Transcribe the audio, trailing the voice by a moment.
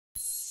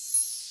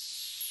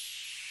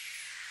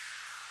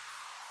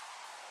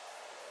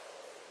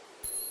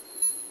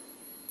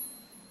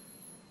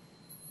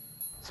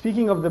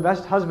Speaking of the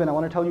best husband, I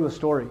want to tell you a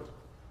story.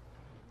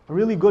 A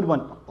really good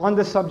one on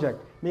this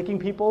subject, making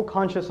people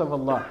conscious of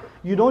Allah.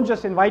 You don't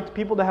just invite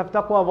people to have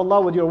taqwa of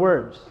Allah with your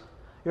words.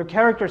 Your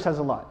character says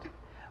a lot.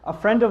 A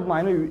friend of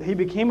mine, he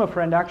became a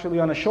friend actually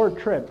on a short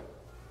trip,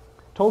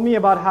 told me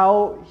about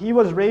how he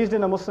was raised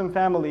in a Muslim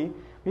family.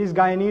 He's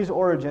Guyanese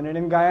origin, and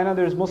in Guyana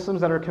there's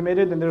Muslims that are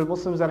committed, and there's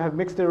Muslims that have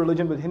mixed their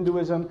religion with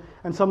Hinduism,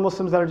 and some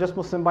Muslims that are just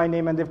Muslim by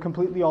name, and they've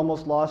completely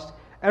almost lost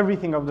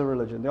everything of the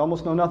religion. They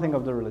almost know nothing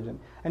of the religion.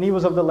 And he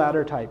was of the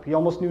latter type. He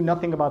almost knew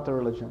nothing about the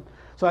religion.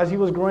 So as he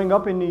was growing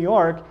up in New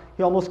York,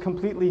 he almost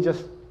completely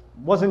just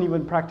wasn't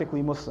even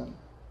practically Muslim.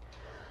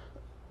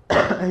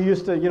 He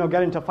used to,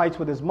 get into fights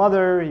with his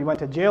mother. He went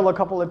to jail a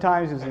couple of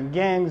times. He was in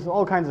gangs,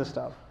 all kinds of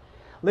stuff.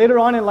 Later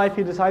on in life,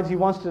 he decides he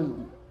wants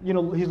to,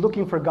 he's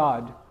looking for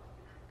God.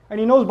 And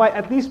he knows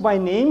at least by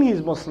name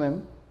he's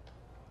Muslim.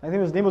 I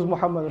think his name was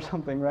Muhammad or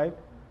something, right?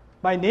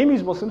 By name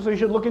he's Muslim, so he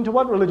should look into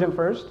what religion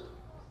first?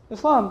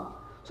 Islam.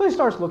 So he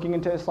starts looking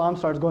into Islam,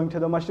 starts going to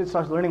the masjid,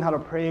 starts learning how to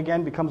pray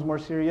again, becomes more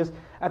serious.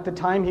 At the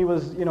time he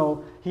was,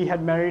 he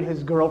had married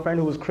his girlfriend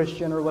who was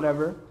Christian or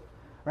whatever.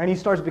 Right? He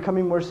starts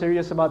becoming more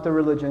serious about the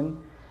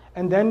religion.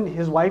 And then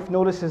his wife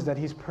notices that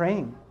he's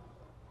praying.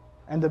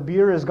 And the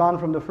beer is gone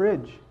from the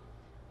fridge.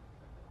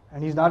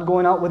 And he's not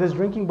going out with his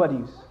drinking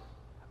buddies.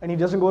 And he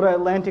doesn't go to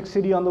Atlantic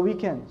City on the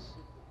weekends.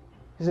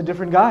 He's a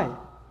different guy.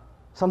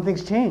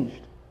 Something's changed,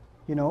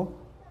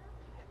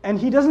 And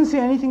he doesn't say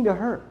anything to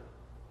her.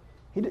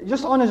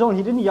 Just on his own,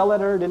 he didn't yell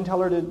at her, didn't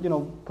tell her to,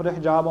 put a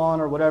hijab on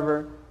or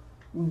whatever,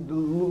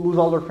 lose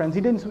all her friends.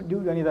 He didn't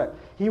do any of that.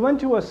 He went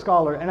to a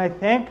scholar, and I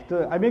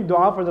make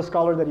dua for the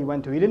scholar that he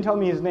went to. He didn't tell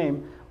me his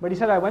name, but he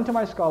said, I went to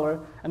my scholar,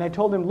 and I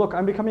told him, look,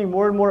 I'm becoming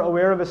more and more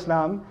aware of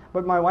Islam,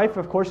 but my wife,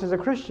 of course, is a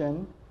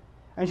Christian,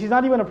 and she's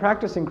not even a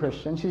practicing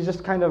Christian. She's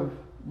just kind of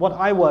what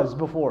I was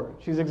before.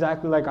 She's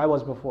exactly like I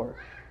was before.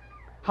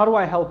 How do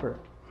I help her?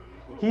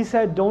 He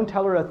said, don't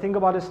tell her a thing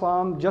about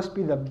Islam, just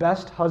be the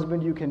best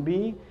husband you can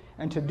be,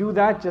 and to do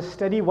that, just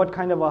study what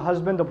kind of a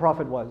husband the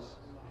Prophet was.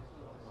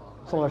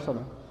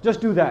 Just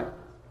do that.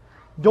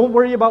 Don't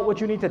worry about what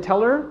you need to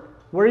tell her.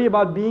 Worry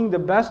about being the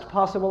best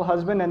possible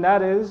husband, and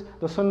that is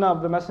the sunnah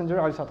of the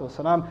Messenger.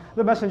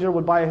 The Messenger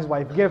would buy his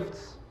wife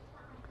gifts.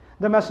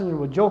 The Messenger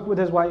would joke with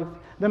his wife.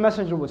 The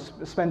Messenger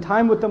would spend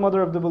time with the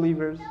mother of the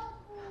believers.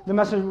 The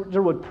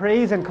Messenger would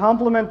praise and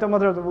compliment the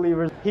mother of the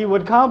believers. He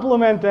would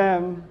compliment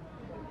them.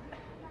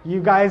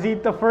 You guys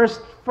eat the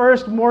first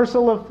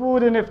morsel of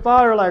food in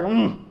iftar, like,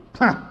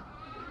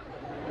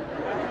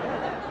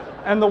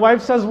 And the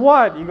wife says,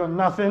 what? You go,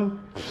 nothing.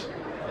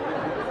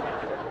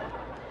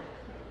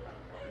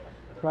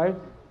 Right?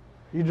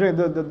 You drink,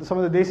 some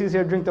of the desis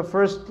here drink the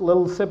first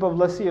little sip of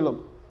lassi.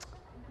 Look,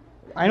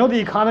 I know the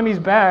economy's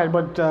bad,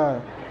 but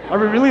are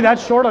we really that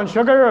short on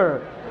sugar?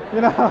 Or,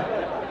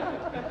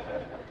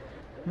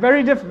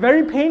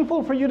 very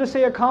painful for you to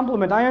say a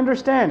compliment, I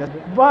understand.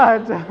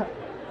 But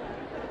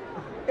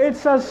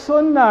it's a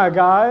sunnah,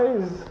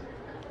 guys.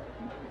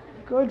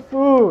 Good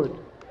food.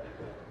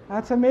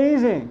 That's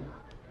amazing.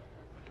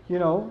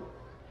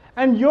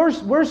 And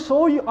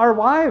our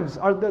wives,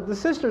 the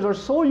sisters are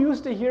so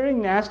used to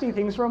hearing nasty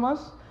things from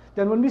us,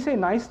 that when we say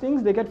nice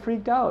things, they get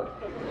freaked out.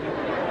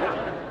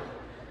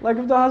 Like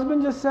if the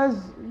husband just says,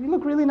 you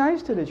look really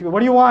nice today. She goes, what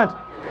do you want?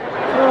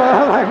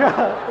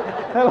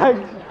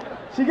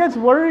 She gets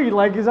worried,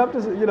 like he's up to,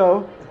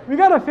 we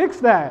got to fix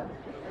that.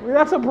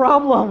 That's a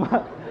problem.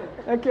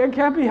 It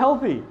can't be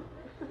healthy.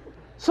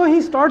 So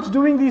he starts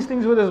doing these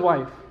things with his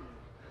wife.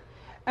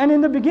 And in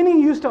the beginning,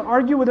 he used to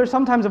argue with her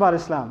sometimes about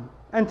Islam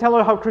and tell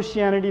her how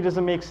Christianity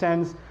doesn't make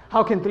sense.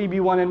 How can 3 be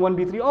 1 and 1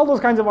 be 3? All those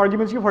kinds of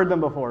arguments, you've heard them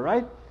before,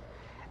 right?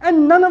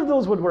 And none of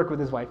those would work with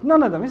his wife.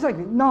 None of them. He's like,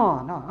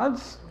 no,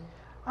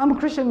 I'm a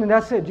Christian and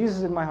that's it. Jesus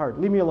is in my heart.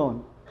 Leave me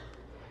alone.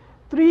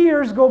 3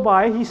 years go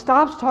by. He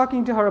stops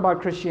talking to her about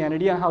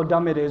Christianity and how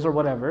dumb it is or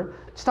whatever.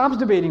 Stops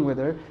debating with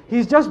her.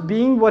 He's just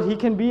being what he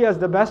can be as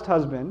the best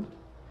husband.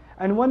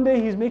 And one day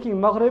he's making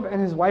maghrib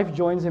and his wife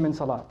joins him in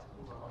salat.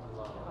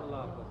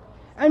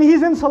 And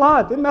he's in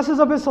salat. It messes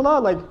up his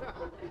salat,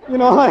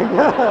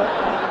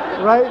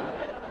 right?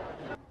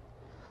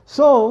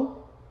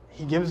 So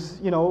he gives,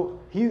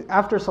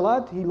 after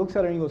salat, he looks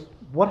at her and he goes,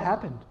 what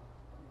happened?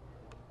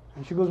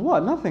 And she goes,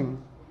 what?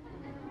 Nothing.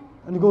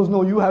 And he goes,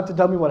 no, you have to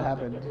tell me what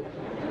happened.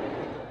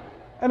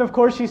 And of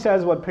course she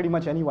says what pretty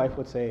much any wife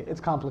would say, it's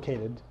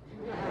complicated.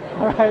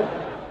 All right?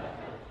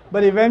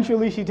 But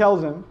eventually she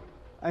tells him,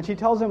 and she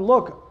tells him,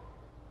 look,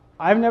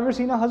 I've never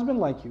seen a husband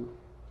like you.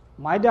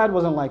 My dad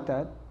wasn't like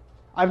that.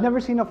 I've never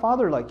seen a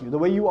father like you. The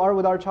way you are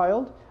with our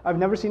child, I've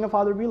never seen a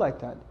father be like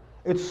that.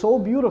 It's so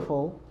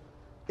beautiful.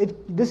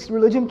 This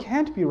religion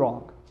can't be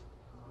wrong.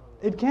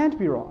 It can't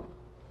be wrong.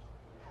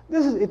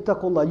 This is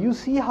ittaqullah. You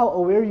see how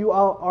aware you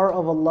are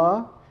of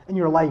Allah in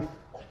your life.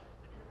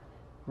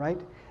 Right?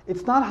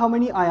 It's not how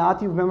many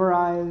ayat you've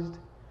memorized,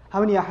 how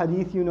many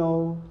ahadith you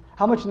know,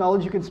 how much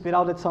knowledge you can spit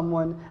out at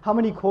someone, how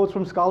many quotes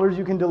from scholars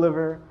you can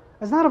deliver.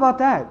 It's not about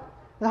that.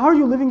 How are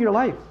you living your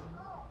life?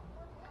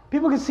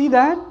 People can see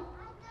that.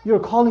 You're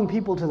calling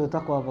people to the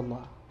taqwa of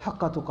Allah.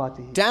 حق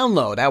تقاته.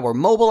 Download our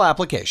mobile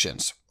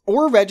applications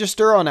or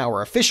register on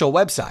our official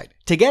website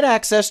to get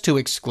access to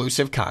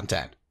exclusive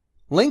content.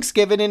 Links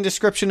given in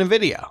description of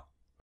video.